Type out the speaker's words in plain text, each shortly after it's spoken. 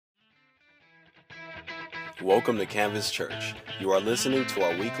Welcome to Canvas Church. You are listening to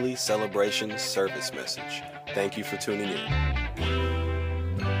our weekly celebration service message. Thank you for tuning in.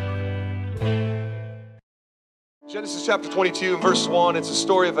 Genesis chapter 22 and verse 1, it's a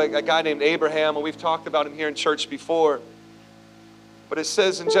story of a guy named Abraham, and we've talked about him here in church before. But it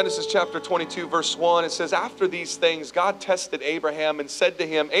says in Genesis chapter 22, verse 1, it says, after these things, God tested Abraham and said to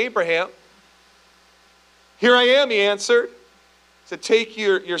him, Abraham, here I am, he answered. He said, take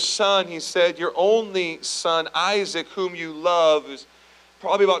your son, he said, your only son, Isaac, whom you love, who's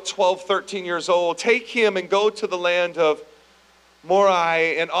probably about 12, 13 years old. Take him and go to the land of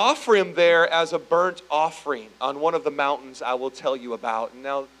Moriah and offer him there as a burnt offering on one of the mountains I will tell you about. And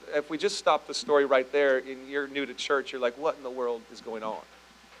now, if we just stop the story right there, and you're new to church, you're like, what in the world is going on?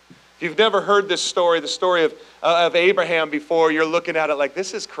 If you've never heard this story, the story of Abraham before, you're looking at it like,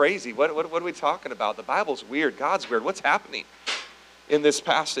 this is crazy. What are we talking about? The Bible's weird. God's weird. What's happening in this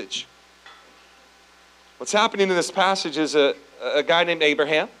passage? What's happening in this passage is a guy named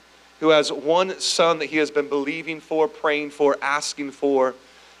Abraham who has one son that he has been believing for, praying for, asking for,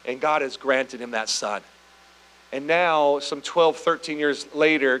 and God has granted him that son. And now, some 12, 13 years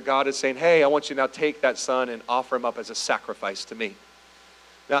later, God is saying, hey, I want you to now take that son and offer him up as a sacrifice to me.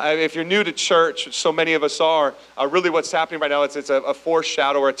 Now, if you're new to church, which so many of us are, really what's happening right now, it's a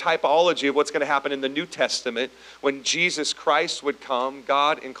foreshadow or a typology of what's going to happen in the New Testament when Jesus Christ would come,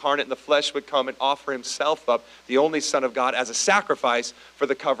 God incarnate in the flesh would come and offer himself up, the only Son of God, as a sacrifice for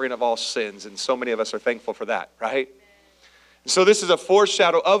the covering of all sins. And so many of us are thankful for that, right? So this is a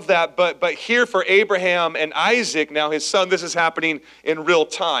foreshadow of that, but here for Abraham and Isaac, now his son, this is happening in real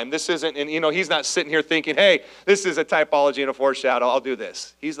time. This isn't, and he's not sitting here thinking, hey, this is a typology and a foreshadow, I'll do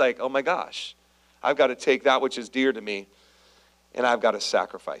this. He's like, oh my gosh, I've got to take that which is dear to me, and I've got to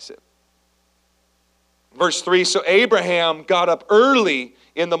sacrifice it. Verse 3, so Abraham got up early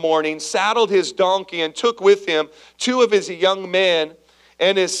in the morning, saddled his donkey, and took with him two of his young men,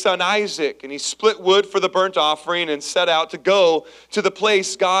 and his son Isaac, and he split wood for the burnt offering and set out to go to the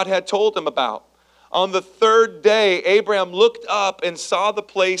place God had told him about. On the third day, Abraham looked up and saw the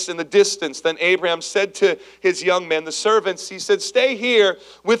place in the distance. Then Abraham said to his young men, the servants, he said, stay here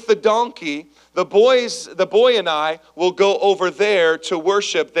with the donkey. The boy and I will go over there to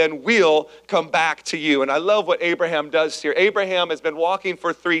worship, then we'll come back to you. And I love what Abraham does here. Abraham has been walking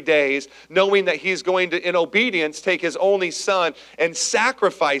for 3 days, knowing that he's going to, in obedience, take his only son and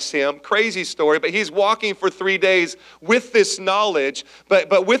sacrifice him. Crazy story, but he's walking for 3 days with this knowledge.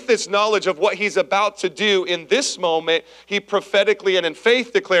 But with this knowledge of what he's about to do in this moment, he prophetically and in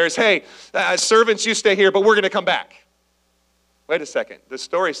faith declares, hey, servants, you stay here, but we're going to come back. Wait a second. The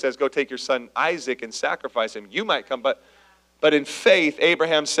story says, go take your son Isaac and sacrifice him. You might come, but in faith,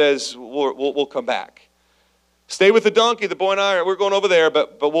 Abraham says, we'll come back. Stay with the donkey. The boy and I, we're going over there,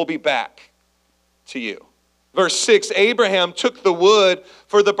 but we'll be back to you. Verse 6, Abraham took the wood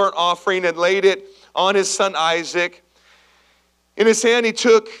for the burnt offering and laid it on his son Isaac. In his hand, he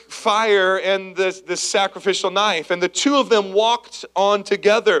took fire and the sacrificial knife, and the two of them walked on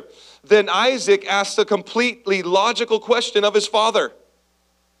together. Then Isaac asked a completely logical question of his father.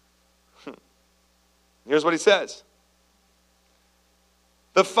 Here's what he says.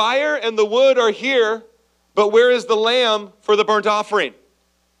 The fire and the wood are here, but where is the lamb for the burnt offering?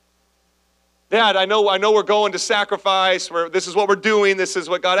 Dad, I know we're going to sacrifice. This is what we're doing. This is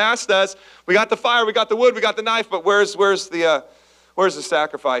what God asked us. We got the fire, we got the wood, we got the knife, but where's the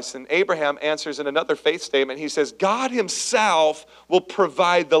sacrifice? And Abraham answers in another faith statement. He says, God himself will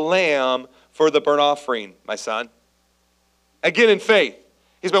provide the lamb for the burnt offering, my son. Again, in faith.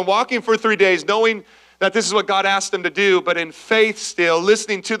 He's been walking for 3 days, knowing that this is what God asked him to do, but in faith still,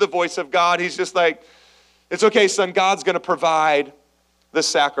 listening to the voice of God, he's just like, it's okay, son, God's going to provide the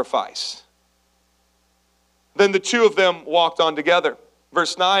sacrifice. Then the two of them walked on together.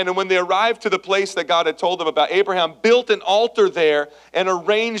 Verse 9, and when they arrived to the place that God had told them about, Abraham built an altar there and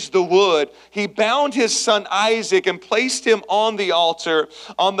arranged the wood. He bound his son Isaac and placed him on the altar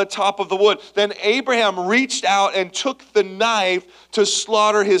on the top of the wood. Then Abraham reached out and took the knife to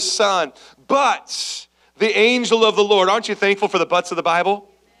slaughter his son. But the angel of the Lord, aren't you thankful for the buts of the Bible?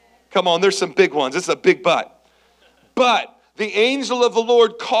 Come on, there's some big ones. This is a big butt. But the angel of the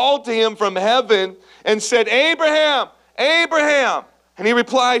Lord called to him from heaven and said, Abraham, Abraham. And he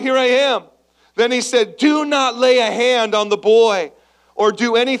replied, here I am. Then he said, do not lay a hand on the boy or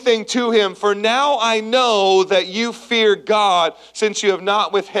do anything to him, for now I know that you fear God, since you have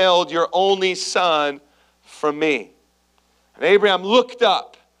not withheld your only son from me. And Abraham looked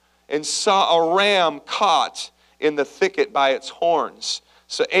up and saw a ram caught in the thicket by its horns.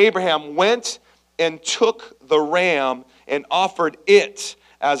 So Abraham went and took the ram and offered it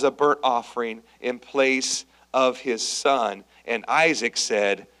as a burnt offering in place of his son. And Isaac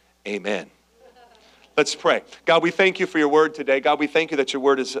said, amen. Let's pray. God, we thank you for your word today. God, we thank you that your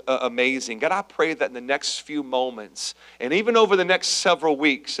word is amazing. God, I pray that in the next few moments, and even over the next several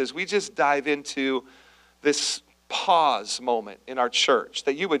weeks, as we just dive into this pause moment in our church,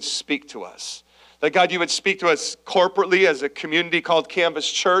 that you would speak to us. That, God, you would speak to us corporately as a community called Canvas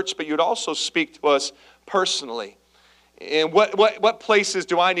Church, but you'd also speak to us personally. And what places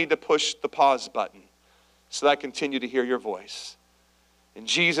do I need to push the pause button so that I continue to hear your voice? In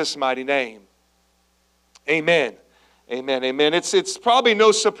Jesus' mighty name, amen. Amen, amen. It's probably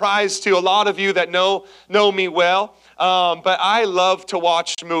no surprise to a lot of you that know me well, but I love to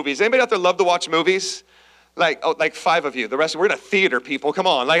watch movies. Anybody out there love to watch movies? Like 5 of you. The rest, we're in a theater, people. Come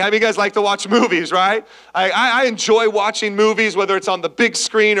on. How many of you guys like to watch movies, right? I enjoy watching movies, whether it's on the big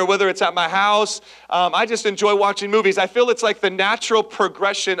screen or whether it's at my house. I just enjoy watching movies. I feel it's like the natural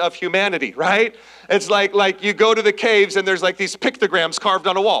progression of humanity, right? It's like you go to the caves and there's like these pictograms carved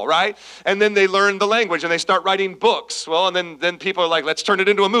on a wall, right? And then they learn the language and they start writing books. Well, and then people are like, let's turn it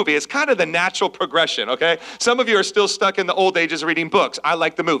into a movie. It's kind of the natural progression, okay? Some of you are still stuck in the old ages reading books. I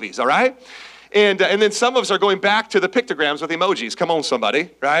like the movies, all right? And then some of us are going back to the pictograms with emojis. Come on, somebody,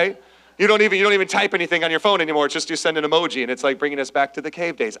 right? You don't even type anything on your phone anymore. It's just you send an emoji, and it's like bringing us back to the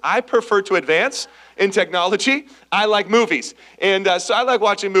cave days. I prefer to advance in technology. I like movies. And so I like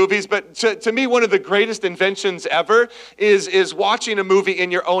watching movies, but to me, one of the greatest inventions ever is watching a movie in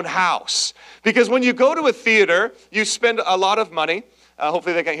your own house. Because when you go to a theater, you spend a lot of money.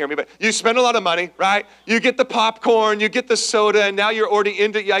 Hopefully they can't hear me, but you spend a lot of money, right? You get the popcorn, you get the soda, and now you're already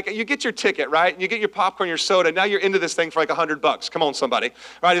into, you get your ticket, right? And you get your popcorn, your soda, now you're into this thing for like $100. Come on, somebody,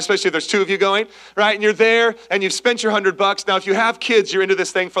 right? Especially if there's 2 of you going, right? And you're there, and you've spent your $100. Now, if you have kids, you're into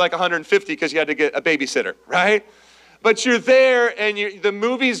this thing for like $150 because you had to get a babysitter, right? But you're there, and the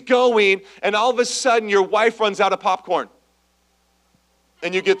movie's going, and all of a sudden, your wife runs out of popcorn.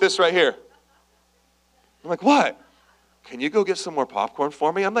 And you get this right here. I'm like, what? Can you go get some more popcorn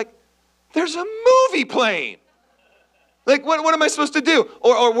for me? I'm like, there's a movie playing. Like, what am I supposed to do?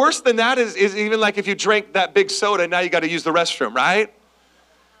 Or worse than that is even like if you drank that big soda, now you got to use the restroom, right?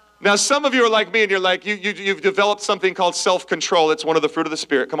 Now, some of you are like me, and you're like, you've developed something called self-control. It's one of the fruit of the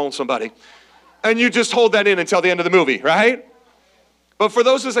Spirit. Come on, somebody. And you just hold that in until the end of the movie, right? But for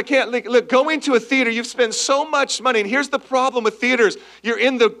those of us that can't, look, going to a theater, you've spent so much money. And here's the problem with theaters. You're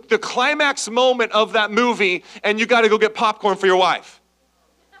in the climax moment of that movie, and you got to go get popcorn for your wife.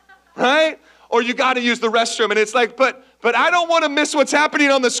 Right? Or you got to use the restroom. And it's like, but I don't want to miss what's happening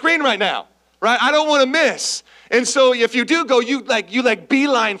on the screen right now. Right? I don't want to miss. And so if you do go, you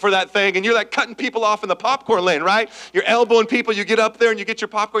beeline for that thing, and you're like cutting people off in the popcorn lane, right? You're elbowing people, you get up there and you get your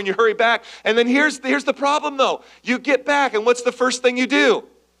popcorn, you hurry back. And then here's the problem though. You get back, and what's the first thing you do?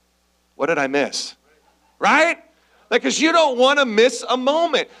 What did I miss? Right? Because you don't want to miss a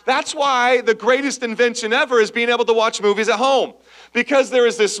moment. That's why the greatest invention ever is being able to watch movies at home. Because there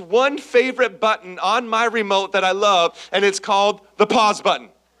is this one favorite button on my remote that I love, and it's called the pause button.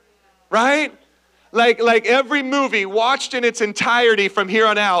 Right? Like every movie watched in its entirety from here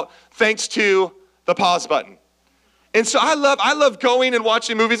on out, thanks to the pause button. And so I love going and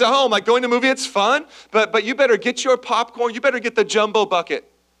watching movies at home. Like going to a movie, it's fun, but you better get your popcorn. You better get the jumbo bucket,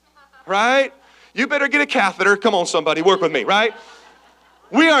 right? You better get a catheter. Come on, somebody, work with me, right?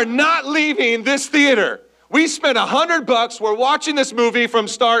 We are not leaving this theater. We spent $100. We're watching this movie from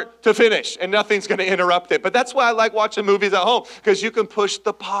start to finish, and nothing's going to interrupt it. But that's why I like watching movies at home, because you can push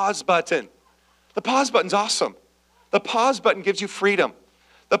the pause button. The pause button's awesome. The pause button gives you freedom.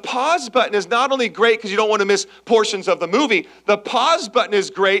 The pause button is not only great because you don't want to miss portions of the movie. The pause button is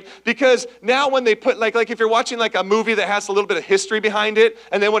great because now when they put, like if you're watching like a movie that has a little bit of history behind it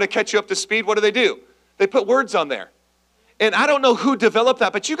and they want to catch you up to speed, what do? They put words on there. And I don't know who developed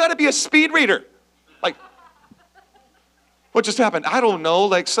that, but you got to be a speed reader. Like, what just happened? I don't know,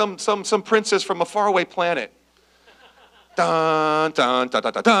 like some princess from a faraway planet. Dun, dun, dun,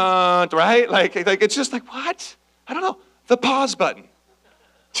 dun, dun, dun, right? Like it's just like, what? I don't know. The pause button.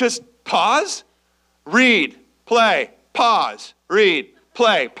 Just pause, read, play, pause, read,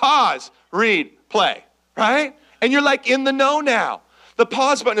 play, pause, read, play, right? And you're like in the know now. The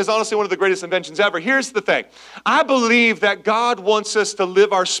pause button is honestly one of the greatest inventions ever. Here's the thing. I believe that God wants us to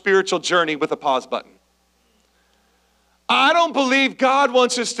live our spiritual journey with a pause button. I don't believe God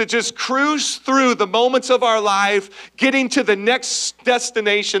wants us to just cruise through the moments of our life, getting to the next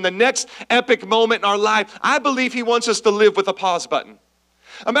destination, the next epic moment in our life. I believe He wants us to live with a pause button.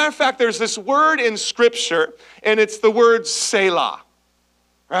 A matter of fact, there's this word in Scripture, and it's the word Selah.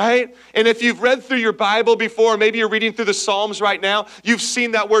 right? And if you've read through your Bible before, maybe you're reading through the Psalms right now, you've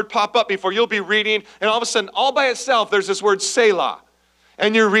seen that word pop up before. You'll be reading, and all of a sudden, all by itself, there's this word Selah.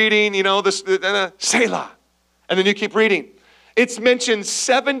 And you're reading, this Selah. And then you keep reading. It's mentioned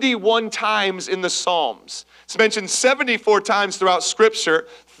 71 times in the Psalms. It's mentioned 74 times throughout Scripture.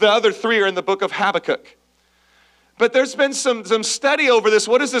 The other 3 are in the book of Habakkuk. But there's been some study over this.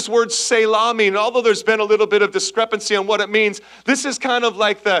 What does this word Selah mean? Although there's been a little bit of discrepancy on what it means, this is kind of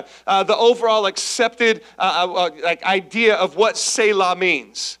like the overall accepted idea of what Selah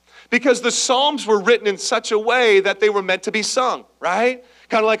means. Because the Psalms were written in such a way that they were meant to be sung, right?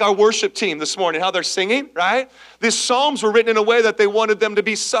 Kind of like our worship team this morning, how they're singing, right? These Psalms were written in a way that they wanted them to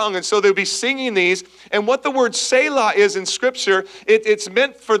be sung, and so they'd be singing these. And what the word Selah is in Scripture, it's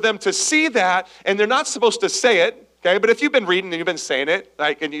meant for them to see that, and they're not supposed to say it, okay? But if you've been reading and you've been saying it,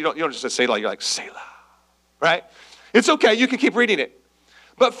 and you don't just say Selah, you're like, Selah, right? It's okay, you can keep reading it.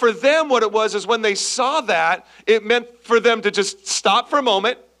 But for them, what it was is when they saw that, it meant for them to just stop for a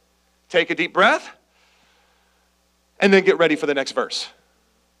moment, take a deep breath, and then get ready for the next verse.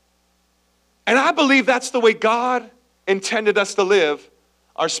 And I believe that's the way God intended us to live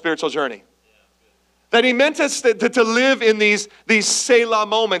our spiritual journey. That He meant us to live in these Selah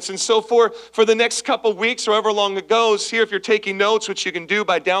moments. And so for the next couple weeks, or however long it goes, here if you're taking notes, which you can do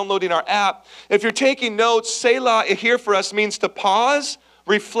by downloading our app, if you're taking notes, Selah here for us means to pause,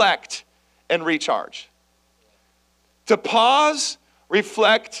 reflect, and recharge. To pause,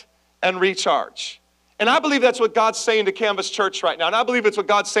 reflect, and recharge. And I believe that's what God's saying to Canvas Church right now. And I believe it's what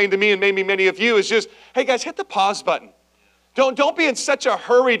God's saying to me and maybe many of you is just, hey guys, hit the pause button. Don't be in such a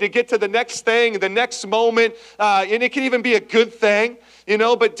hurry to get to the next thing, the next moment. And it can even be a good thing,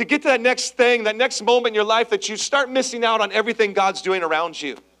 but to get to that next thing, that next moment in your life that you start missing out on everything God's doing around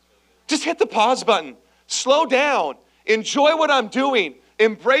you. Just hit the pause button. Slow down. Enjoy what I'm doing.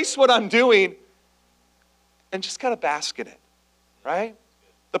 Embrace what I'm doing. And just kind of bask in it, right?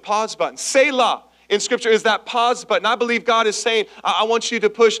 The pause button. Selah in Scripture is that pause button. I believe God is saying, I want you to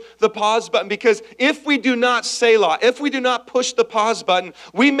push the pause button, because if we do not Selah, if we do not push the pause button,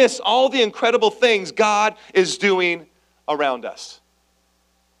 we miss all the incredible things God is doing around us.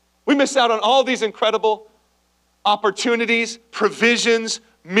 We miss out on all these incredible opportunities, provisions,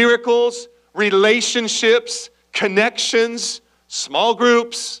 miracles, relationships, connections, small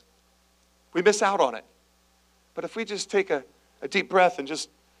groups. We miss out on it. But if we just take a deep breath and just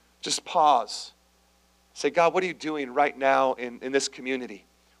pause, say, God, what are you doing right now in this community?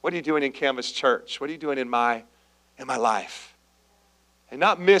 What are you doing in Canvas Church? What are you doing in my life? And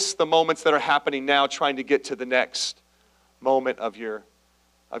not miss the moments that are happening now, trying to get to the next moment of your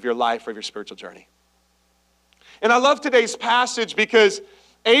life or your spiritual journey. And I love today's passage because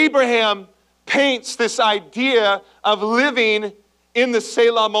Abraham paints this idea of living in the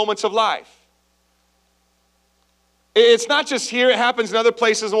Selah moments of life. It's not just here, it happens in other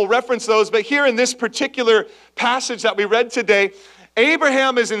places, and we'll reference those, but here in this particular passage that we read today,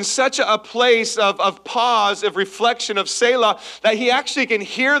 Abraham is in such a place of pause, of reflection, of Selah, that he actually can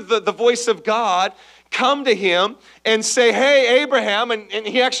hear the voice of God come to him and say, hey, Abraham, and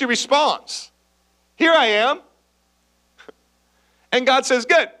he actually responds. Here I am. And God says,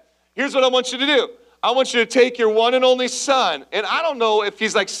 good, here's what I want you to do. I want you to take your one and only son. And I don't know if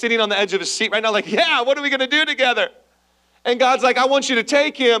he's like sitting on the edge of his seat right now, like, yeah, what are we going to do together? And God's like, I want you to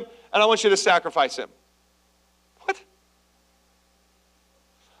take him and I want you to sacrifice him. What?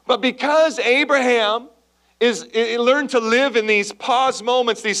 But because Abraham learned to live in these pause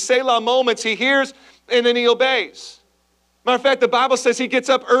moments, these Selah moments, he hears and then he obeys. Matter of fact, the Bible says he gets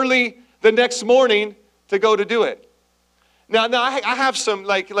up early the next morning to go to do it. Now I have some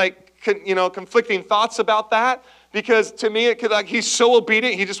conflicting thoughts about that, because to me it could, he's so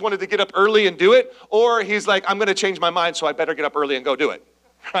obedient, he just wanted to get up early and do it, or he's like, I'm going to change my mind, so I better get up early and go do it,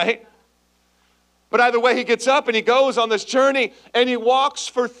 right? But either way, he gets up and he goes on this journey and he walks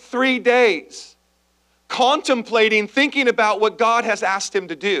for 3 days, contemplating, thinking about what God has asked him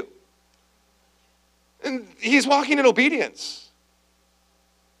to do. And he's walking in obedience.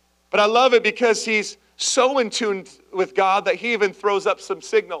 But I love it because he's so in tune with God that he even throws up some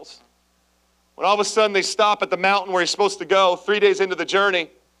signals. When all of a sudden they stop at the mountain where he's supposed to go 3 days into the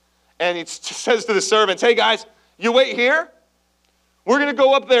journey, and he says to the servants, hey guys, you wait here. We're going to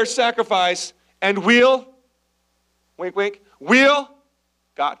go up there, sacrifice, and we'll, wink, wink, we'll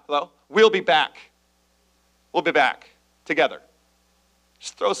be back. We'll be back together.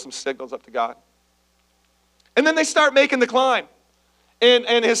 Just throw some signals up to God. And then they start making the climb.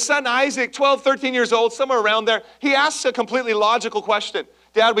 And his son Isaac, 12, 13 years old, somewhere around there, he asks a completely logical question.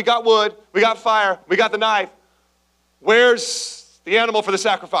 Dad, we got wood, we got fire, we got the knife. Where's the animal for the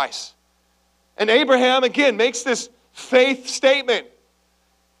sacrifice. And Abraham, again, makes this faith statement.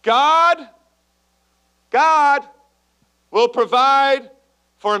 God will provide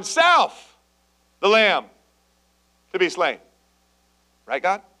for himself the lamb to be slain. Right,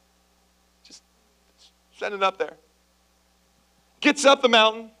 God? Just send it up there. Gets up the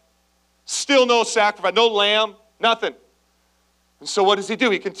mountain. Still no sacrifice, no lamb, nothing. And so what does he do?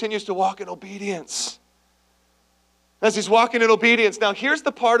 He continues to walk in obedience. As he's walking in obedience. Now, here's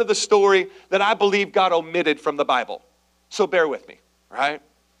the part of the story that I believe God omitted from the Bible. So bear with me, right?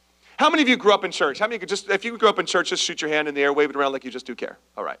 How many of you grew up in church? How many of you just, if you grew up in church, just shoot your hand in the air, wave it around like you just do care.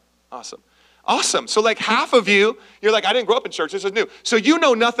 All right, awesome. Awesome. So like half of you, you're like, I didn't grow up in church, this is new. So you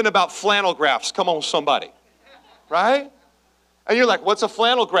know nothing about flannel graphs. Come on, somebody. Right? And you're like, what's a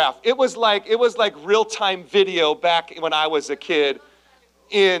flannel graph? It was like real-time video back when I was a kid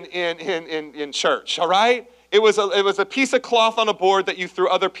in church, all right? It was a piece of cloth on a board that you threw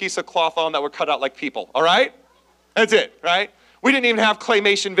other piece of cloth on that were cut out like people, all right? That's it, right? We didn't even have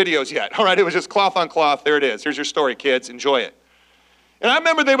claymation videos yet, all right? It was just cloth on cloth. There it is. Here's your story, kids. Enjoy it. And I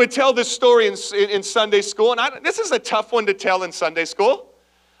remember they would tell this story in Sunday school, and this is a tough one to tell in Sunday school.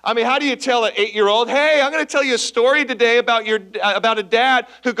 I mean, how do you tell an 8-year-old, hey, I'm going to tell you a story today about a dad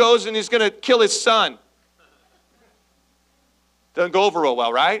who goes and he's going to kill his son. Doesn't go over real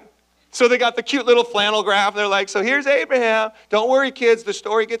well, right? So they got the cute little flannel graph, and they're like, so here's Abraham. Don't worry, kids, the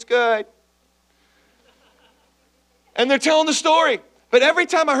story gets good. And they're telling the story. But every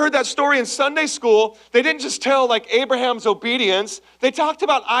time I heard that story in Sunday school, they didn't just tell like Abraham's obedience. They talked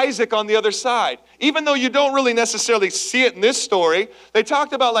about Isaac on the other side. Even though you don't really necessarily see it in this story, they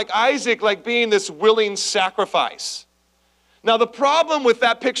talked about like Isaac like being this willing sacrifice. Now the problem with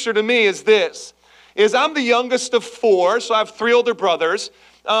that picture to me is this, is I'm the youngest of 4, so I have 3 older brothers.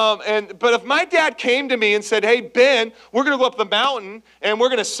 But if my dad came to me and said, hey, Ben, we're going to go up the mountain and we're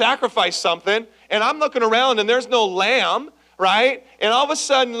going to sacrifice something, and I'm looking around and there's no lamb, right? And all of a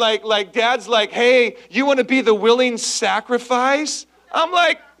sudden, like dad's like, hey, you want to be the willing sacrifice? I'm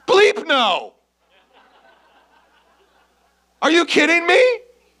like, bleep no. Are you kidding me?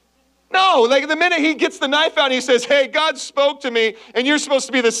 No, like the minute he gets the knife out and he says, hey, God spoke to me and you're supposed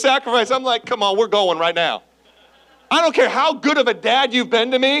to be the sacrifice, I'm like, come on, we're going right now. I don't care how good of a dad you've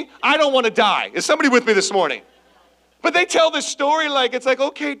been to me, I don't want to die. Is somebody with me this morning? But they tell this story like, it's like,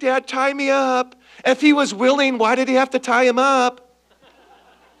 okay, Dad, tie me up. If he was willing, why did he have to tie him up?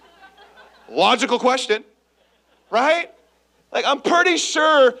 Logical question, right? Like, I'm pretty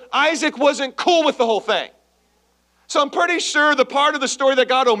sure Isaac wasn't cool with the whole thing. So I'm pretty sure the part of the story that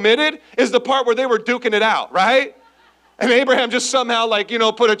God omitted is the part where they were duking it out, right? And Abraham just somehow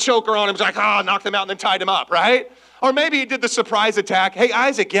put a choker on him, like, knocked him out and then tied him up, right? Or maybe he did the surprise attack. Hey,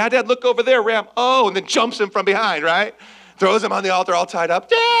 Isaac, yeah, Dad, look over there, Ram. Oh, and then jumps him from behind, right? Throws him on the altar all tied up.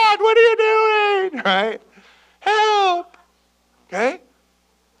 Dad, what are you doing? Right? Help. Okay?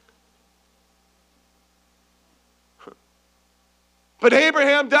 But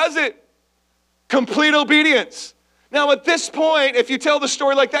Abraham does it. Complete obedience. Now, at this point, if you tell the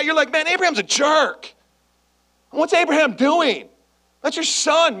story like that, you're like, man, Abraham's a jerk. What's Abraham doing? That's your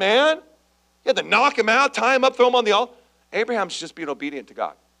son, man. You had to knock him out, tie him up, throw him on the altar. Abraham's just being obedient to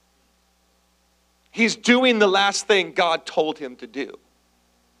God. He's doing the last thing God told him to do.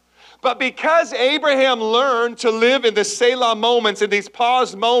 But because Abraham learned to live in the Selah moments, in these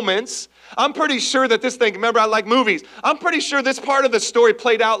pause moments, I'm pretty sure that this thing, remember I like movies, I'm pretty sure this part of the story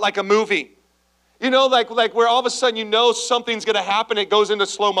played out like a movie. You know, like where all of a sudden you know something's going to happen, it goes into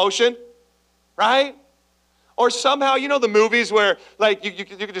slow motion, right? Or somehow, you know the movies where like you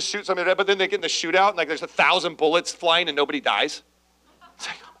can just shoot somebody, but then they get in the shootout and like there's 1,000 bullets flying and nobody dies. It's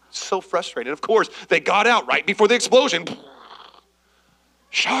like, so frustrating. Of course, they got out right before the explosion.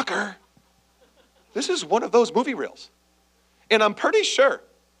 Shocker. This is one of those movie reels. And I'm pretty sure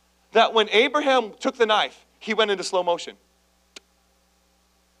that when Abraham took the knife, he went into slow motion.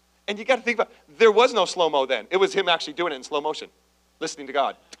 And you got to think about it. There was no slow-mo then. It was him actually doing it in slow motion, listening to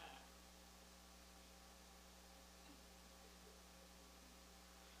God.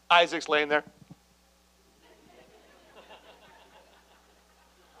 Isaac's laying there.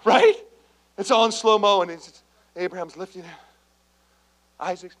 Right? It's all in slow-mo, and Abraham's lifting it.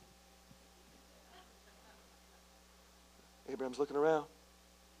 Isaac's. Abraham's looking around.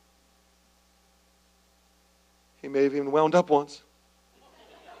 He may have even wound up once.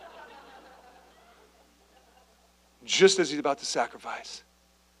 Just as he's about to sacrifice,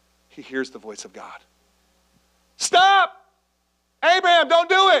 he hears the voice of God. Stop! Abraham, don't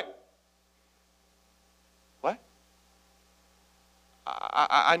do it! What?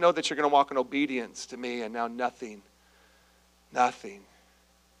 I know that you're going to walk in obedience to me, and now nothing Nothing.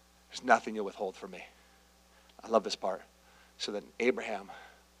 There's nothing you'll withhold from me. I love this part. So then Abraham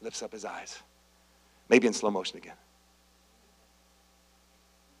lifts up his eyes. Maybe in slow motion again.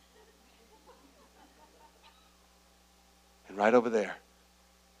 And right over there,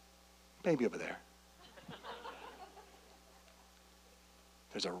 maybe over there,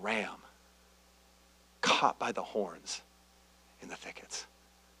 there's a ram caught by the horns in the thickets.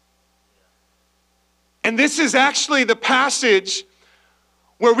 And this is actually the passage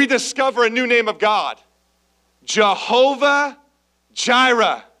where we discover a new name of God. Jehovah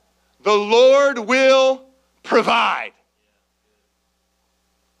Jireh. The Lord will provide.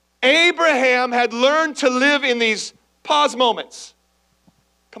 Abraham had learned to live in these pause moments.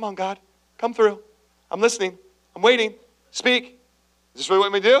 Come on, God. Come through. I'm listening. I'm waiting. Speak. Is this what you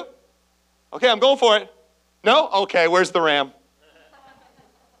want me to do? Okay, I'm going for it. No? Okay, where's the ram?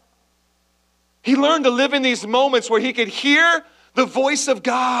 He learned to live in these moments where he could hear the voice of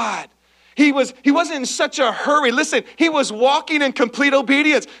God. He wasn't in such a hurry. Listen, he was walking in complete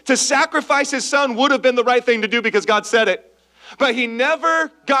obedience. To sacrifice his son would have been the right thing to do because God said it. But he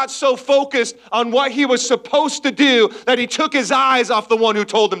never got so focused on what he was supposed to do that he took his eyes off the one who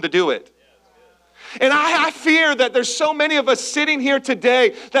told him to do it. And I fear that there's so many of us sitting here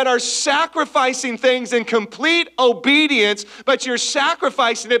today that are sacrificing things in complete obedience, but you're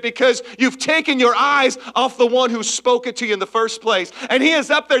sacrificing it because you've taken your eyes off the one who spoke it to you in the first place. And he is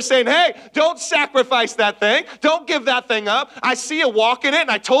up there saying, hey, don't sacrifice that thing. Don't give that thing up. I see you walking it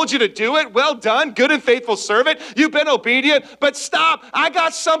and I told you to do it. Well done, good and faithful servant. You've been obedient, but stop. I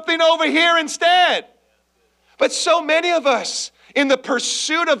got something over here instead. But so many of us, in the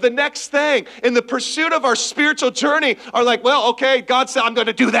pursuit of the next thing, in the pursuit of our spiritual journey, are like, well, okay, God said I'm going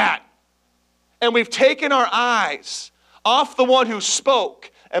to do that. And we've taken our eyes off the one who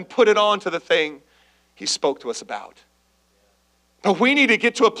spoke and put it on to the thing he spoke to us about. But we need to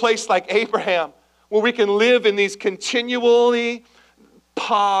get to a place like Abraham where we can live in these continually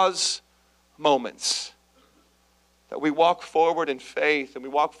pause moments. That we walk forward in faith and we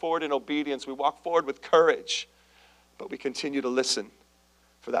walk forward in obedience. We walk forward with courage. But we continue to listen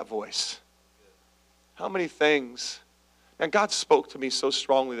for that voice. How many things? And God spoke to me so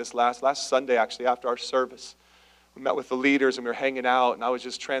strongly this last Sunday, actually, after our service. We met with the leaders and we were hanging out, and I was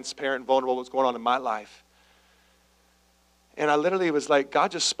just transparent and vulnerable with what's going on in my life. And I literally was like,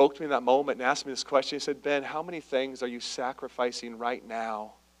 God just spoke to me in that moment and asked me this question. He said, Ben, how many things are you sacrificing right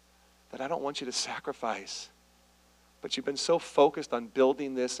now that I don't want you to sacrifice? But you've been so focused on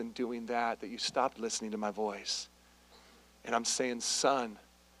building this and doing that you stopped listening to my voice. And I'm saying, son,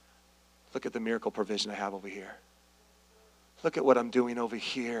 look at the miracle provision I have over here. Look at what I'm doing over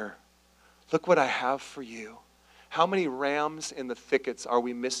here. Look what I have for you. How many rams in the thickets are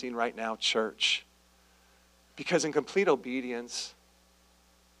we missing right now, church? Because in complete obedience,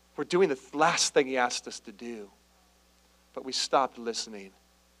 we're doing the last thing he asked us to do. But we stopped listening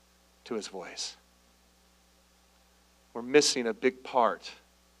to his voice. We're missing a big part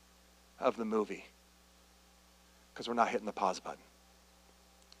of the movie. Because we're not hitting the pause button.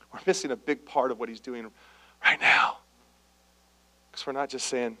 We're missing a big part of what he's doing right now. Because we're not just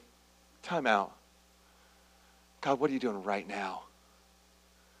saying, time out. God, what are you doing right now?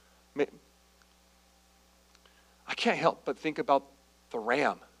 I can't help but think about the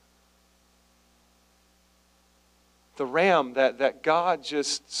ram. The ram that God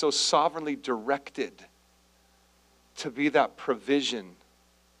just so sovereignly directed to be that provision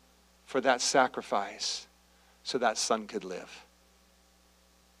for that sacrifice. So that son could live.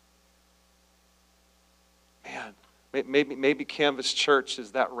 Man, maybe Canvas Church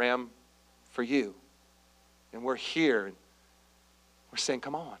is that ram for you. And we're here. And we're saying,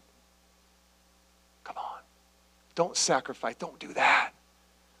 come on. Come on. Don't sacrifice. Don't do that.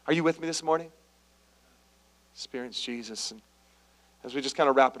 Are you with me this morning? Experience Jesus. And as we just kind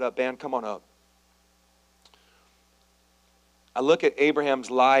of wrap it up, band, come on up. I look at Abraham's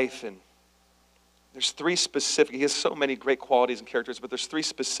life, and there's three specific, he has so many great qualities and characters, but there's three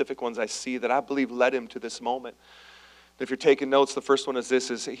specific ones I see that I believe led him to this moment. If you're taking notes, the first one is this,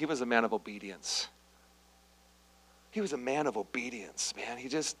 is he was a man of obedience. He was a man of obedience, man. He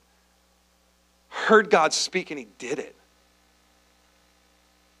just heard God speak and he did it.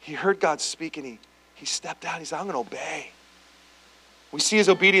 He heard God speak and he stepped out. He said, I'm going to obey. We see his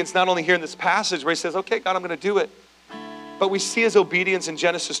obedience not only here in this passage where he says, okay, God, I'm going to do it. But we see his obedience in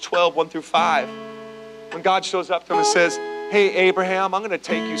Genesis 12, 1 through 5. When God shows up to him and says, hey, Abraham, I'm going to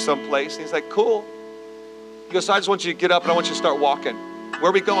take you someplace. And he's like, cool. He goes, so I just want you to get up and I want you to start walking. Where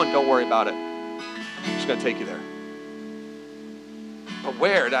are we going? Don't worry about it. I'm just going to take you there. But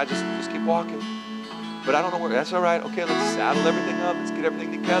where? Dad, just keep walking. but I don't know where. That's all right. Okay, let's saddle everything up. Let's get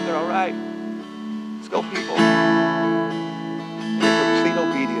everything together. All right. Let's go, people. And in complete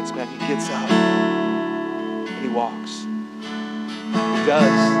obedience, man, he gets up and he walks. He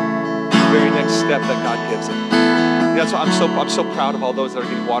does the very next step that God gives him. That's why I'm so proud of all those that are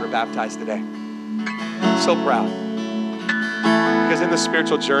getting water baptized today. So proud. Because in the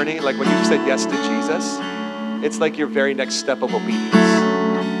spiritual journey, like when you've said yes to Jesus, it's like your very next step of obedience.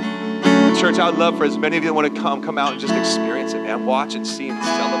 Church, I would love for as many of you that want to come out and just experience it, man. Watch and see and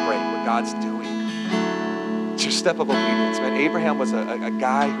celebrate what God's doing. It's your step of obedience, man. Abraham was a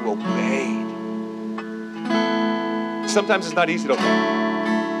guy who obeyed. Sometimes it's not easy to obey.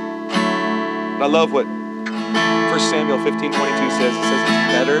 But I love what 1 Samuel 15:22 says. It says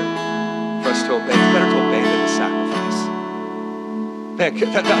it's better for us to obey. It's better to obey than to sacrifice. Man,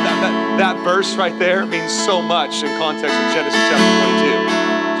 that verse right there means so much in context of Genesis chapter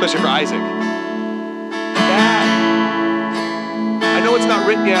 22, especially for Isaac. Dad, I know it's not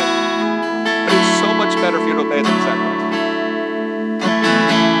written yet, but it's so much better for you to obey than to sacrifice.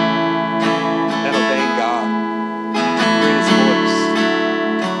 And obeying God, hearing his voice.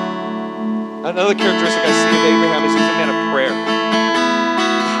 Another characteristic I see of Abraham is he's a man of prayer.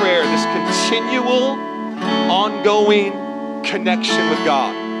 Prayer, this continual, ongoing connection with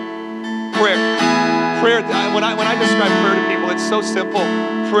God. Prayer. When I describe prayer to people, it's so simple.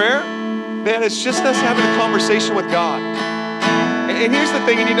 Prayer, man, it's just us having a conversation with God. And here's the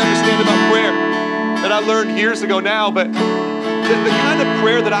thing you need to understand about prayer that I learned years ago now, but the kind of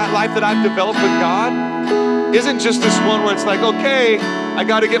prayer life that I've developed with God isn't just this one where it's like, okay, I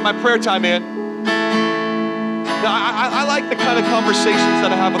got to get my prayer time in. Now, I like the kind of conversations that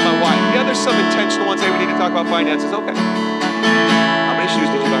I have with my wife. Yeah, there's some intentional ones. Hey, we need to talk about finances. Okay. How many shoes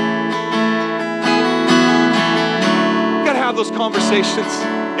did you buy? You got to have those conversations.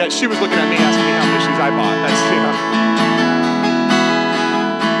 Yeah, she was looking at me asking me how many shoes I bought. That's,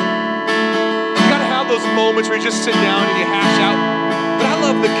 You got to have those moments where you just sit down and you hash out. But I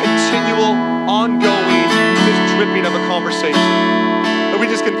love the continual, ongoing, just dripping of a conversation. We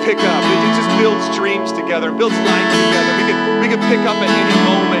just can pick up. It just builds dreams together, builds life together. We can pick up at any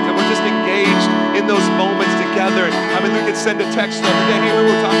moment, and we're just engaged in those moments together. I mean, we could send a text on the day, hey, we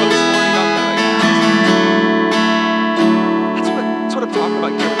were talking about this morning about that. That's what I'm talking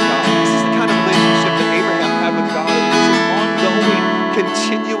about here with God. This is the kind of relationship that Abraham had with God. It's an ongoing,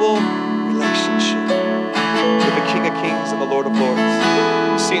 continual relationship with the King of Kings and the Lord of Lords.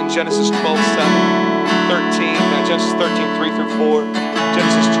 You see in Genesis 12:13, Genesis 13:3 through 4.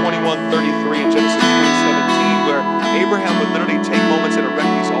 Genesis 21:33 and Genesis 20:17, where Abraham would literally take moments and erect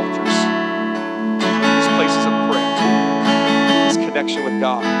these altars, these places of prayer, this connection with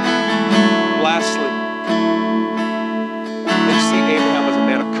God. Lastly, you see Abraham was a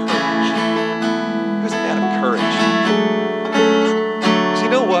man of courage. He was a man of courage. So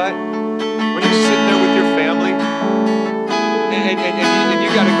you know what? When you're sitting there with your family and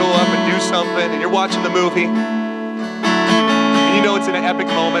you got to go up and do something, and you're watching the movie. You know it's an epic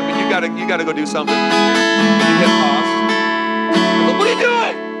moment, but you gotta go do something. And you hit pause. Like, what are you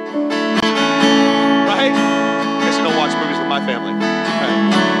doing? Right? I guess you don't watch movies with my family. Right?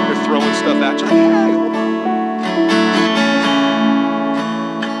 They're throwing stuff at you. Like, hey, hold on.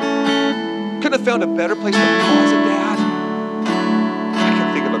 Couldn't have found a better place to pause it, Dad. I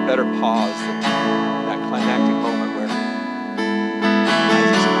can think of a better pause than that climactic moment where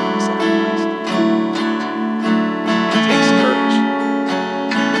Isaac's about to be sacrificed. It takes courage.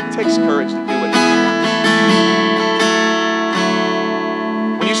 It takes courage to do it.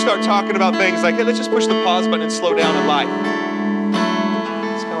 When you start talking about things like, hey, let's just push the pause button and slow down in life.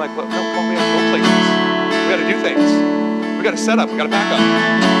 It's kind of like, well, no, we have to go places. We got to do things. We got to set up. We got to back up.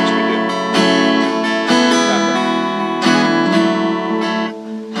 Which we do. Back up.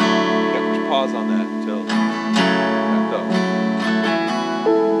 You can't push pause on that until back up.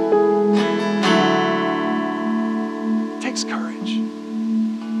 It takes courage.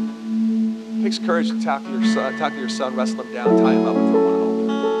 It takes courage to tackle your son, wrestle him down, tie him up, and throw one over.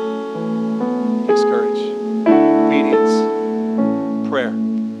 It takes courage, obedience, prayer,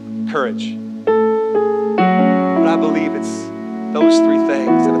 courage. But I believe it's those three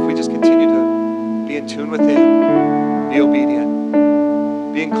things, and if we just continue to be in tune with him, be obedient,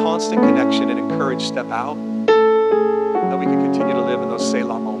 be in constant connection, and encourage, step out, that we can continue to live in those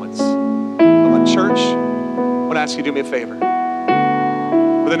Selah moments. But church, I want to ask you to do me a favor.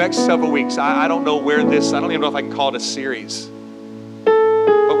 For the next several weeks, I don't know where this, I don't even know if I can call it a series,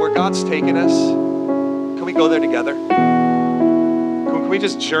 but where God's taken us, can we go there together? Can we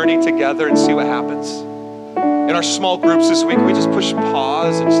just journey together and see what happens? In our small groups this week, can we just push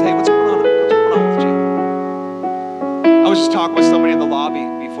pause and say, hey, what's going on? What's going on with you? was just talking with somebody in the lobby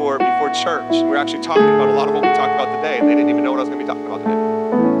before church. We were actually talking about a lot of what we talked about today, and they didn't even know what I was going to be talking about today.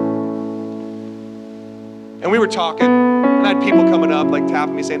 And we were talking, and I had people coming up, like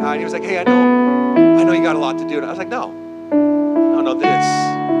tapping me, saying hi. And he was like, "Hey, I know you got a lot to do." And I was like, "No,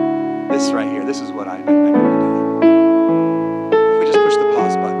 this right here. This is what I need to do." If we just push the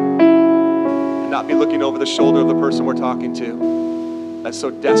pause button and not be looking over the shoulder of the person we're talking to that so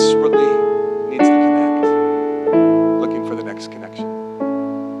desperately needs to connect, looking for the next connection.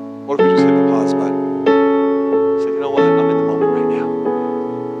 What if we just hit the pause button? Say, you know what? I'm in the moment right now.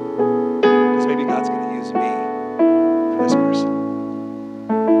 Because maybe God's going to use me for this person.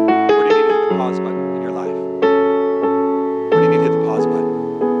 Or do you need to hit the pause button in your life? Or do you need to hit the pause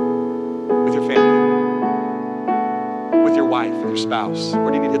button with your family? With your wife, with your spouse? Or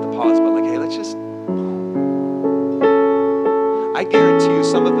do you need to hit the pause button? Like, hey, let's just... I guarantee you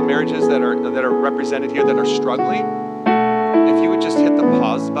some of the marriages that are represented here that are struggling, if you would just hit the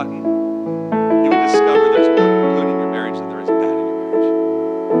pause button, you would discover there's more good in your marriage than there is bad in your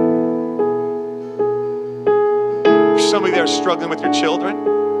marriage. For somebody that are struggling with your children,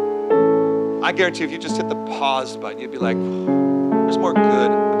 I guarantee if you just hit the pause button, you'd be like, there's more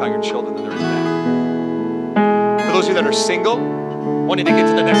good about your children than there is bad. For those of you that are single, wanting to get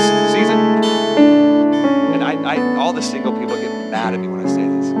to the next season, and all the single people get mad at me when I say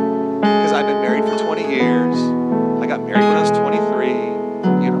this, because I've been married for 20 years. I got married when I was 23.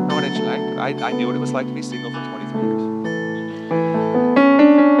 You don't know what I knew what it was like to be single for 23 years.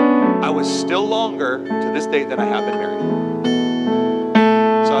 I was still longer to this date than I have been married.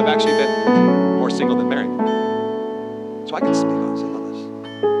 So I've actually been more single than married. So I can speak honestly on this.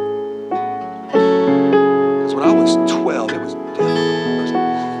 Because when I was 12, it was difficult.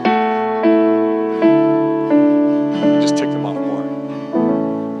 Just ticked them off more.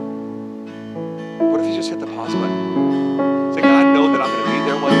 What if you just hit the pause button? Say, God, I know that I'm going to be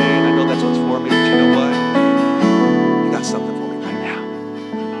there one day, and I know that's what's for me, but you know what? You got something for me right now.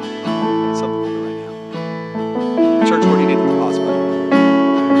 Something for me right now. Church, what do you need to hit the pause button?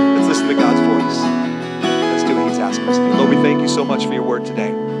 Let's listen to God's voice. Let's do what He's asking us to do. Lord, we thank you so much for your word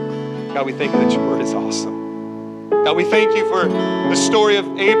today. God, we thank you that your word is awesome. God, we thank you for the story of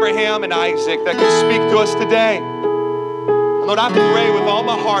Abraham and Isaac that can speak to us today. Lord, I pray with all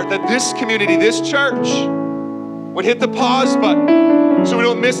my heart that this community, this church, would hit the pause button so we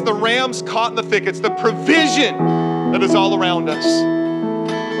don't miss the rams caught in the thickets, the provision that is all around us.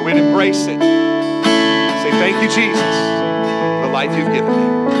 But we'd embrace it. Say, thank you, Jesus, for the life you've given me.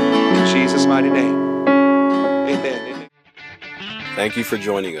 In Jesus' mighty name, amen. Thank you for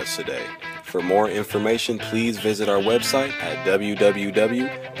joining us today. For more information, please visit our website at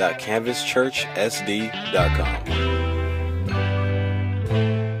www.canvaschurchsd.com.